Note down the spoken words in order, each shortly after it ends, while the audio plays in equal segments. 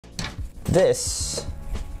This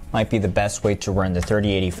might be the best way to run the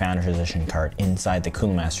 3080 Founders Edition card inside the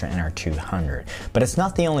Cooler Master NR200, but it's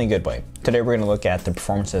not the only good way. Today we're going to look at the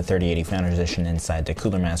performance of the 3080 Founders Edition inside the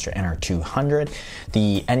Cooler Master NR200,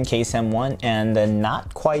 the NCase M1, and the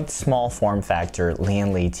not quite small form factor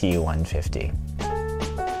Lian Li TU150.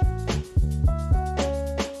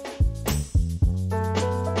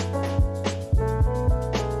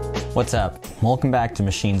 What's up? Welcome back to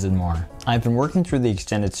Machines and More. I've been working through the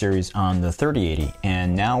extended series on the 3080,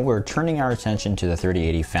 and now we're turning our attention to the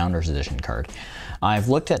 3080 Founders Edition card. I've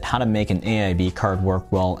looked at how to make an AIB card work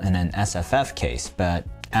well in an SFF case, but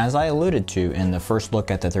as I alluded to in the first look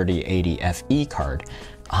at the 3080 FE card,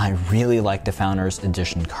 I really like the Founders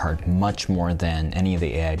Edition card much more than any of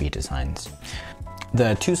the AIB designs.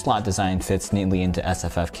 The two-slot design fits neatly into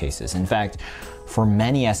SFF cases. In fact, for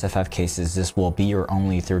many SFF cases, this will be your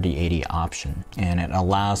only 3080 option, and it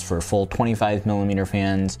allows for full 25mm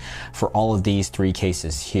fans for all of these three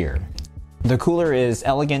cases here. The cooler is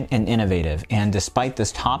elegant and innovative, and despite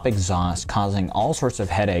this top exhaust causing all sorts of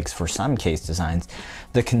headaches for some case designs,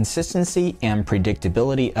 the consistency and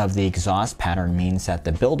predictability of the exhaust pattern means that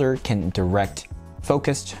the builder can direct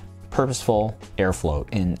focused, purposeful airflow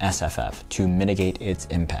in SFF to mitigate its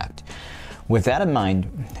impact. With that in mind,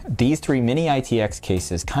 these three mini-ITX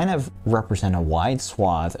cases kind of represent a wide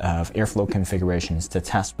swath of airflow configurations to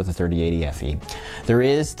test with the 3080 FE. There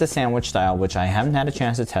is the sandwich style, which I haven't had a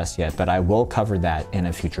chance to test yet, but I will cover that in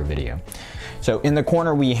a future video. So in the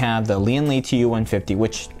corner we have the Lian Li TU150,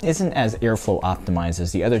 which isn't as airflow optimized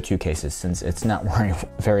as the other two cases since it's not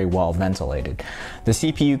very well ventilated. The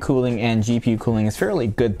CPU cooling and GPU cooling is fairly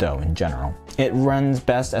good though in general. It runs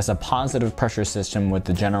best as a positive pressure system with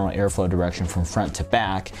the general airflow direction from front to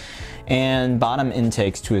back and bottom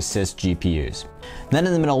intakes to assist GPUs. Then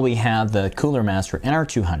in the middle we have the Cooler Master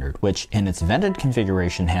NR200, which in its vented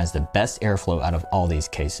configuration has the best airflow out of all these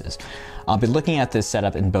cases. I'll be looking at this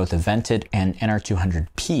setup in both the vented and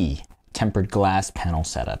NR200P tempered glass panel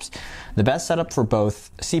setups. The best setup for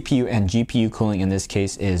both CPU and GPU cooling in this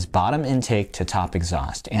case is bottom intake to top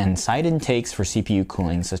exhaust, and side intakes for CPU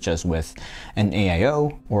cooling such as with an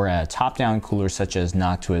AIO or a top-down cooler such as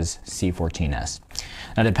Noctua's C14S.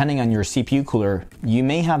 Now depending on your CPU cooler, you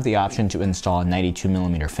may have the option to install a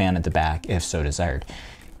 92mm fan at the back if so desired,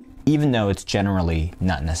 even though it's generally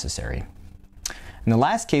not necessary. And the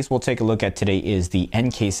last case we'll take a look at today is the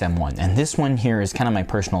NCase M1, and this one here is kind of my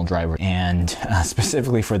personal driver, and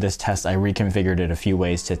specifically for this test I reconfigured it a few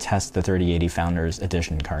ways to test the 3080 Founders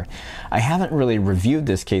Edition card. I haven't really reviewed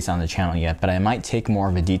this case on the channel yet, but I might take more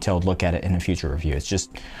of a detailed look at it in a future review. It's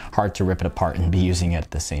just hard to rip it apart and be using it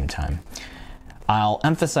at the same time. I'll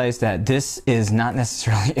emphasize that this is not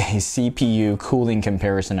necessarily a CPU cooling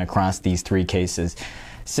comparison across these three cases,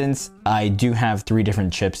 since I do have three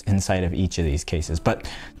different chips inside of each of these cases. But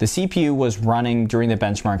the CPU was running during the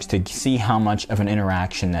benchmarks to see how much of an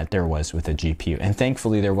interaction that there was with the GPU, and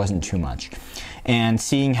thankfully there wasn't too much. And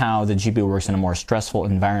seeing how the GPU works in a more stressful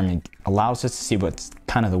environment allows us to see what's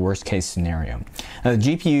kind of the worst case scenario. Now, the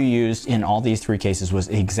GPU used in all these three cases was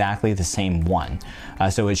exactly the same one,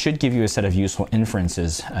 so it should give you a set of useful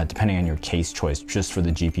inferences depending on your case choice just for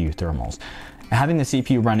the GPU thermals. Having the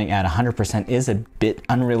CPU running at 100% is a bit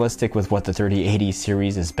unrealistic with what the 3080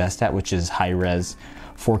 series is best at, which is high-res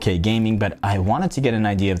 4K gaming, but I wanted to get an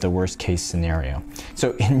idea of the worst case scenario.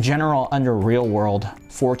 So in general, under real-world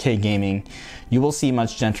 4K gaming, you will see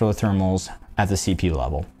much gentler thermals at the CPU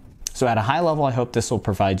level. So at a high level, I hope this will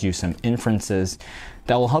provide you some inferences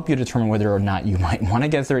that will help you determine whether or not you might want to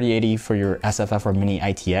get 3080 for your SFF or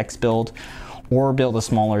mini-ITX build, or build a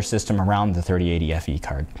smaller system around the 3080 FE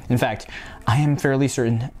card. In fact, I am fairly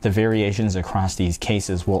certain the variations across these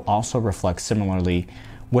cases will also reflect similarly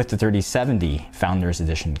with the 3070 Founders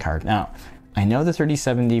Edition card. Now, I know the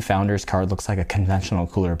 3070 Founders card looks like a conventional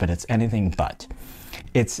cooler, but it's anything but.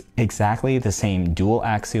 It's exactly the same dual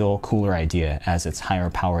axial cooler idea as its higher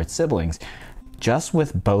powered siblings, just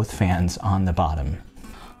with both fans on the bottom.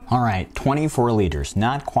 All right, 24 liters,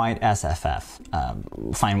 not quite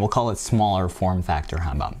SFF. Fine, we'll call it smaller form factor,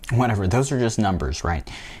 how about? Whatever, those are just numbers, right?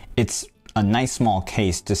 It's a nice small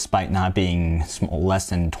case despite not being less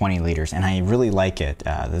than 20 liters, and I really like it.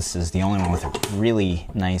 This is the only one with a really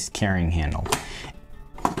nice carrying handle.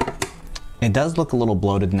 It does look a little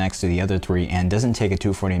bloated next to the other three and doesn't take a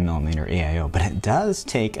 240mm AIO, but it does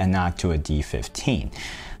take a Noctua D15.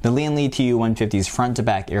 The Lian Li TU150's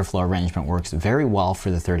front-to-back airflow arrangement works very well for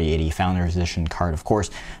the 3080 Founders Edition card. Of course,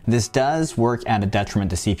 this does work at a detriment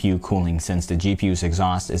to CPU cooling since the GPU's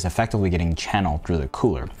exhaust is effectively getting channeled through the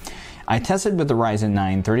cooler. I tested with the Ryzen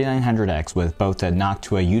 9 3900X with both the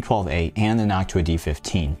Noctua U12A and the Noctua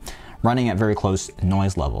D15. running at very close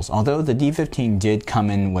noise levels, although the D15 did come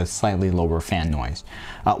in with slightly lower fan noise.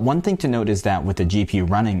 One thing to note is that with the GPU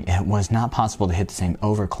running, it was not possible to hit the same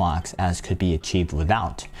overclocks as could be achieved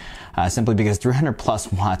without, simply because 300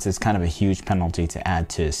 plus watts is kind of a huge penalty to add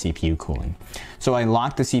to CPU cooling. So I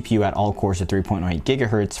locked the CPU at all cores at 3.08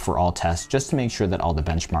 gigahertz for all tests, just to make sure that all the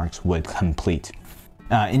benchmarks would complete.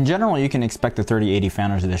 In general, you can expect the 3080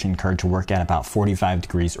 Founders Edition card to work at about 45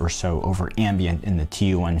 degrees or so over ambient in the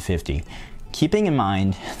TU150. Keeping in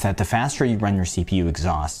mind that the faster you run your CPU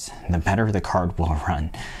exhausts, the better the card will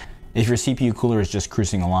run. If your CPU cooler is just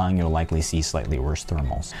cruising along, you'll likely see slightly worse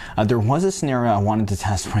thermals. There was a scenario I wanted to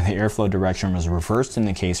test where the airflow direction was reversed in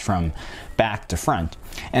the case from back to front.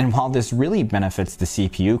 And while this really benefits the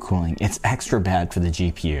CPU cooling, it's extra bad for the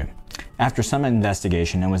GPU. After some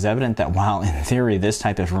investigation, it was evident that while in theory this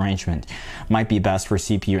type of arrangement might be best for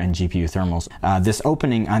CPU and GPU thermals, this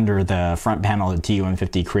opening under the front panel of the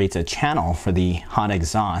TU150 creates a channel for the hot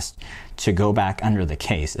exhaust to go back under the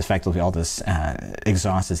case. Effectively, all this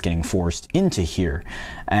exhaust is getting forced into here,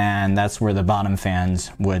 and that's where the bottom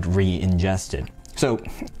fans would re-ingest it. So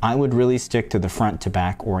I would really stick to the front to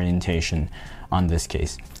back orientation on this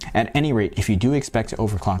case. At any rate, if you do expect to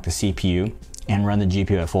overclock the CPU and run the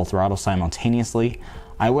GPU at full throttle simultaneously,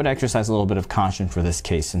 I would exercise a little bit of caution for this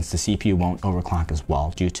case, since the CPU won't overclock as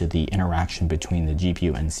well due to the interaction between the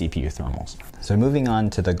GPU and CPU thermals. So moving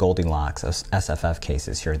on to the Goldilocks of SFF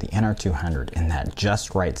cases here, the NR200 in that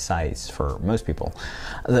just right size for most people.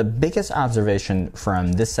 The biggest observation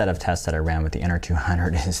from this set of tests that I ran with the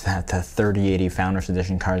NR200 is that the 3080 Founders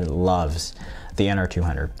Edition card loves the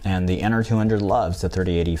NR200, and the NR200 loves the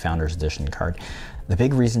 3080 Founders Edition card. The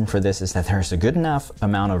big reason for this is that there's a good enough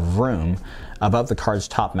amount of room above the card's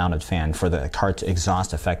top mounted fan for the card to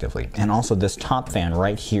exhaust effectively. And also this top fan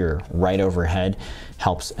right here, right overhead,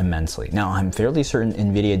 helps immensely. Now, I'm fairly certain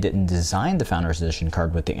Nvidia didn't design the Founders Edition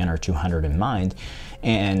card with the NR200 in mind,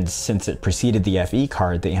 and since it preceded the FE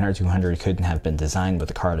card, the NR200 couldn't have been designed with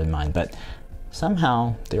the card in mind, but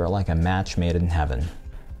somehow they were like a match made in heaven.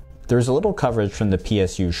 There's a little coverage from the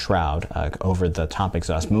PSU shroud over the top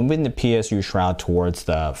exhaust. Moving the PSU shroud towards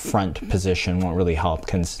the front position won't really help,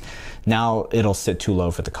 because now it'll sit too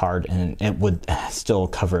low for the card and it would still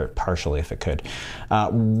cover it partially if it could.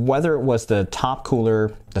 Whether it was the top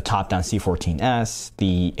cooler, the top-down C14S,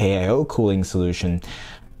 the AIO cooling solution,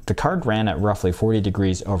 the card ran at roughly 40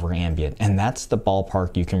 degrees over ambient, and that's the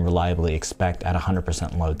ballpark you can reliably expect at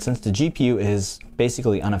 100% load, since the GPU is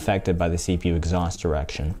basically unaffected by the CPU exhaust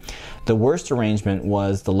direction. The worst arrangement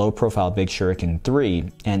was the low-profile Big Shuriken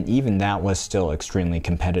 3, and even that was still extremely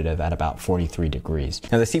competitive at about 43 degrees.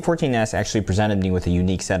 Now, the C14S actually presented me with a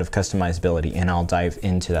unique set of customizability, and I'll dive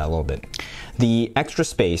into that a little bit. The extra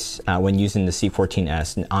space when using the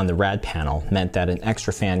C14S on the rad panel meant that an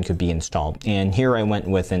extra fan could be installed, and here I went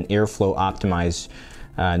with an airflow optimized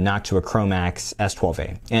Noctua Chromax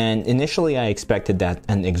S12A. And initially I expected that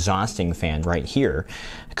an exhausting fan right here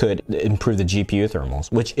could improve the GPU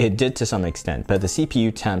thermals, which it did to some extent, but the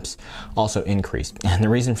CPU temps also increased. And the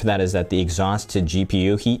reason for that is that the exhaust to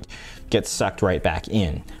GPU heat gets sucked right back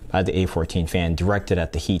in by the A14 fan directed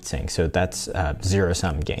at the heatsink, so that's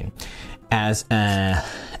zero-sum gain. As an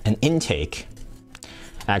intake,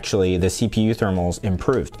 actually the CPU thermals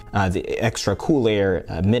improved. The extra cool air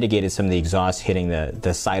mitigated some of the exhaust hitting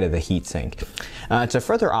the side of the heatsink. To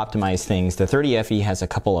further optimize things, the 30FE has a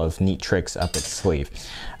couple of neat tricks up its sleeve.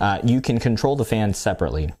 You can control the fans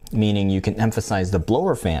separately, meaning you can emphasize the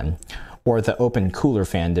blower fan or the open cooler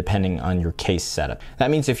fan depending on your case setup.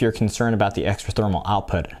 That means if you're concerned about the extra thermal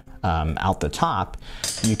output out the top,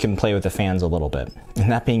 you can play with the fans a little bit.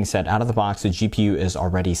 And that being said, out of the box, the GPU is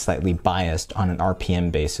already slightly biased on an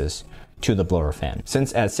RPM basis to the blower fan.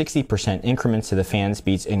 Since at 60% increments to the fan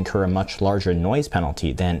speeds incur a much larger noise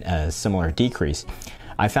penalty than a similar decrease,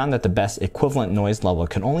 I found that the best equivalent noise level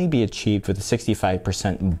can only be achieved with a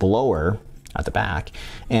 65% blower at the back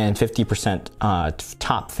and 50%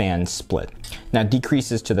 top fan split. Now,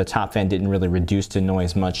 decreases to the top fan didn't really reduce the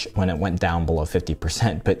noise much when it went down below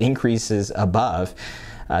 50%, but increases above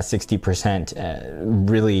 60%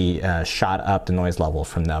 really shot up the noise level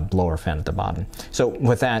from the blower fan at the bottom. So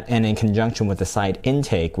with that, and in conjunction with the side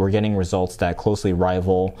intake, we're getting results that closely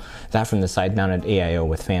rival that from the side-mounted AIO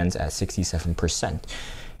with fans at 67%.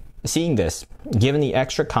 Seeing this, given the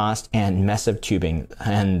extra cost and mess of tubing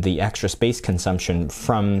and the extra space consumption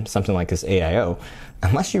from something like this AIO,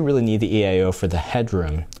 unless you really need the AIO for the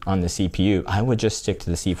headroom on the CPU, I would just stick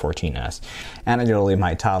to the C14S. Anecdotally,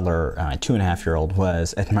 my toddler, 2.5-year-old,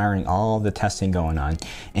 was admiring all the testing going on,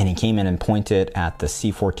 and he came in and pointed at the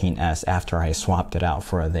C14S after I swapped it out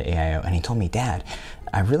for the AIO, and he told me, "Dad,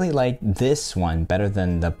 I really like this one better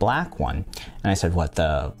than the black one. And I said, what,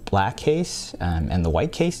 the black case and the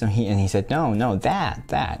white case? And he said, no,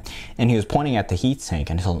 that. And he was pointing at the heatsink,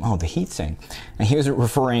 and I told him, oh, the heatsink. And he was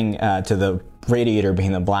referring to the radiator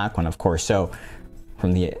being the black one, of course. So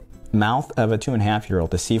from the mouth of a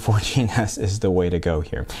 2.5-year-old, the C14S is the way to go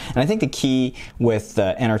here. And I think the key with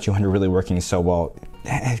the NR200 really working so well,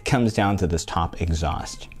 it comes down to this top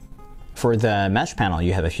exhaust. For the mesh panel,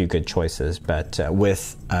 you have a few good choices, but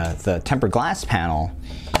with the tempered glass panel,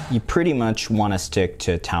 you pretty much want to stick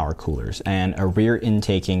to tower coolers, and a rear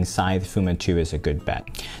intaking side Fuma 2 is a good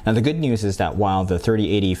bet. Now the good news is that while the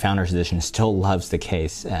 3080 Founders Edition still loves the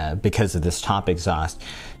case because of this top exhaust,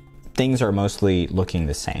 things are mostly looking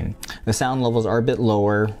the same. The sound levels are a bit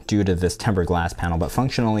lower due to this tempered glass panel, but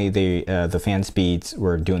functionally the fan speeds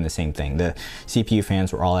were doing the same thing. The CPU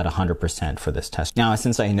fans were all at 100% for this test. Now,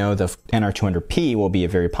 since I know the NR200P will be a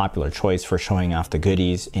very popular choice for showing off the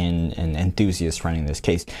goodies in an enthusiast running this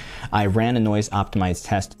case, I ran a noise optimized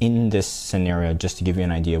test in this scenario just to give you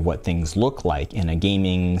an idea of what things look like in a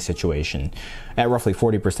gaming situation at roughly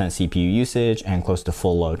 40% CPU usage and close to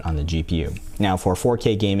full load on the GPU. Now for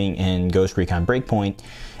 4K gaming in Ghost Recon Breakpoint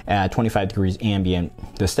at 25 degrees ambient,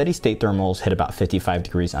 the steady state thermals hit about 55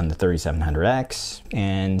 degrees on the 3700X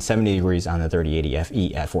and 70 degrees on the 3080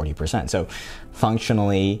 FE at 40%. So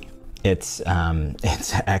functionally, it's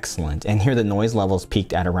excellent. And here the noise levels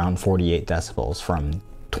peaked at around 48 decibels from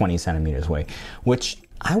 20 centimeters away, which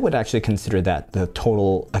I would actually consider that the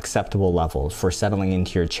total acceptable levels for settling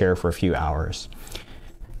into your chair for a few hours.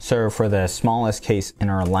 So for the smallest case in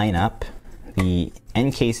our lineup, the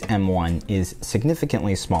NCase M1 is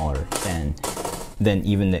significantly smaller than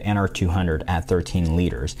even the NR200 at 13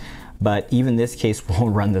 liters. But even this case will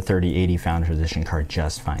run the 3080 Founders Edition card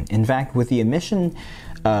just fine. In fact, with the omission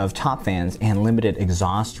of top fans and limited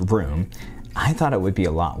exhaust room, I thought it would be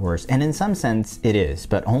a lot worse, and in some sense it is,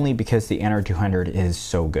 but only because the NR200 is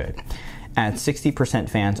so good. At 60%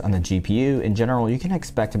 fans on the GPU, in general, you can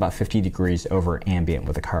expect about 50 degrees over ambient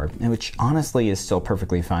with the card, which honestly is still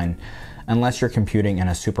perfectly fine, unless you're computing in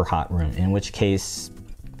a super hot room, in which case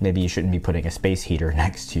maybe you shouldn't be putting a space heater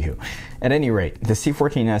next to you. At any rate, the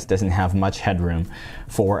C14S doesn't have much headroom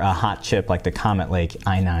for a hot chip like the Comet Lake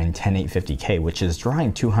i9 10850K, which is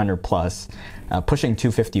drawing 200 plus, pushing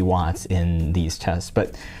 250 watts in these tests.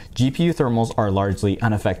 But GPU thermals are largely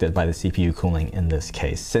unaffected by the CPU cooling in this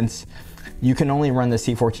case, since you can only run the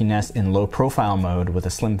C14S in low profile mode with a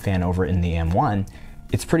slim fan over in the M1.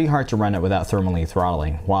 It's pretty hard to run it without thermally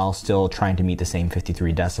throttling while still trying to meet the same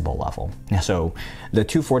 53 decibel level. So the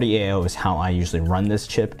 240 AO is how I usually run this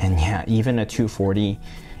chip, and yeah, even a 240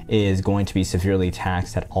 is going to be severely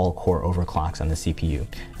taxed at all core overclocks on the CPU.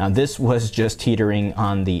 Now this was just teetering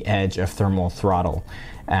on the edge of thermal throttle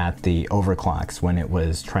at the overclocks when it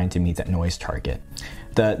was trying to meet that noise target.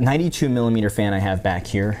 The 92mm fan I have back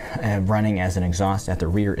here running as an exhaust at the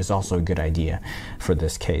rear is also a good idea for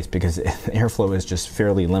this case because airflow is just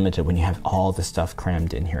fairly limited when you have all the stuff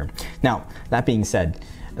crammed in here. Now, that being said,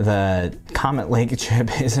 the Comet Lake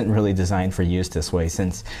chip isn't really designed for use this way,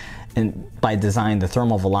 since by design the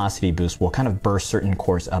thermal velocity boost will kind of burst certain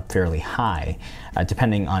cores up fairly high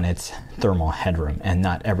depending on its thermal headroom, and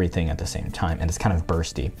not everything at the same time, and it's kind of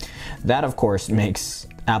bursty. That of course makes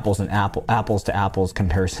apples to apples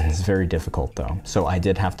comparisons very difficult though, so I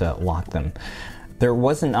did have to lock them. There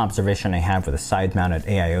was an observation I had with a side-mounted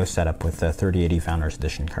AIO setup with the 3080 Founders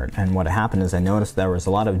Edition card, and what happened is I noticed there was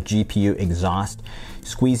a lot of GPU exhaust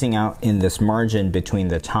squeezing out in this margin between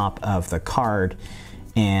the top of the card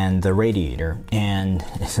and the radiator, and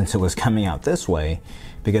since it was coming out this way,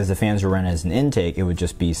 because the fans were run as an intake, it would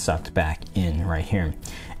just be sucked back in right here.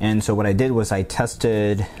 And so what I did was I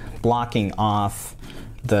tested blocking off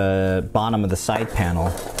the bottom of the side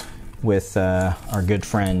panel with our good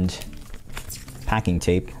friend packing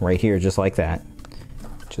tape right here, just like that,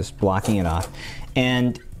 just blocking it off,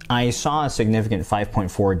 and I saw a significant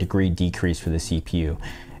 5.4 degree decrease for the CPU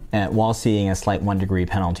while seeing a slight 1 degree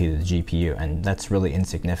penalty to the GPU, and that's really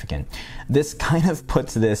insignificant. This kind of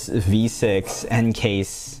puts this V6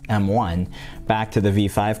 NCase M1 back to the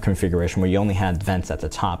V5 configuration where you only had vents at the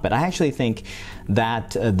top, but I actually think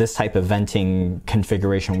that this type of venting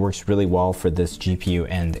configuration works really well for this GPU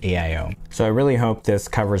and AIO. So I really hope this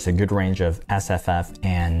covers a good range of SFF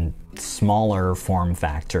and smaller form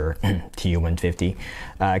factor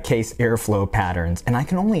TU150 case airflow patterns, and I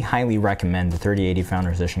can only highly recommend the 3080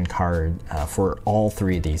 Founders Edition card for all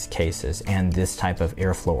three of these cases and this type of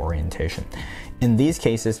airflow orientation. In these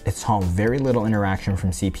cases, it saw very little interaction from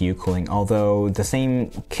CPU cooling, although the same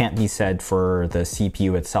can't be said for the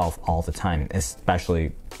CPU itself all the time,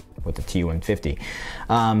 especially with the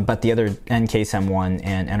TU150. But the other NCase M1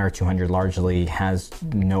 and NR200 largely has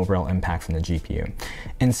no real impact from the GPU.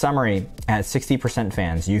 In summary, at 60%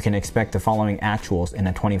 fans, you can expect the following actuals in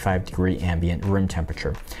a 25-degree ambient room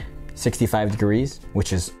temperature. 65 degrees,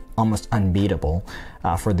 which is almost unbeatable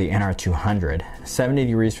for the NR200, 70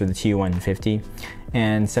 degrees for the TU150,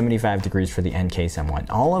 and 75 degrees for the NCase M1,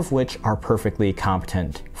 all of which are perfectly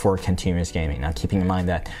competent for continuous gaming. Now, keeping in mind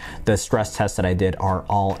that the stress tests that I did are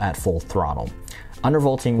all at full throttle.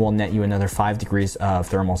 Undervolting will net you another 5 degrees of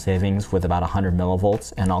thermal savings with about 100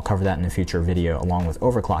 millivolts, and I'll cover that in a future video along with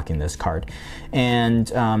overclocking this card. And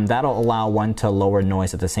that'll allow one to lower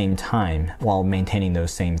noise at the same time while maintaining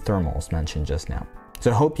those same thermals mentioned just now.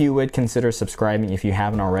 So hope you would consider subscribing if you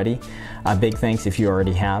haven't already. A big thanks if you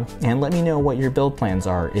already have. And let me know what your build plans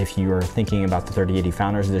are if you are thinking about the 3080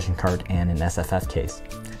 Founders Edition card and an SFF case.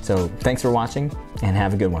 So thanks for watching and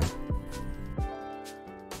have a good one.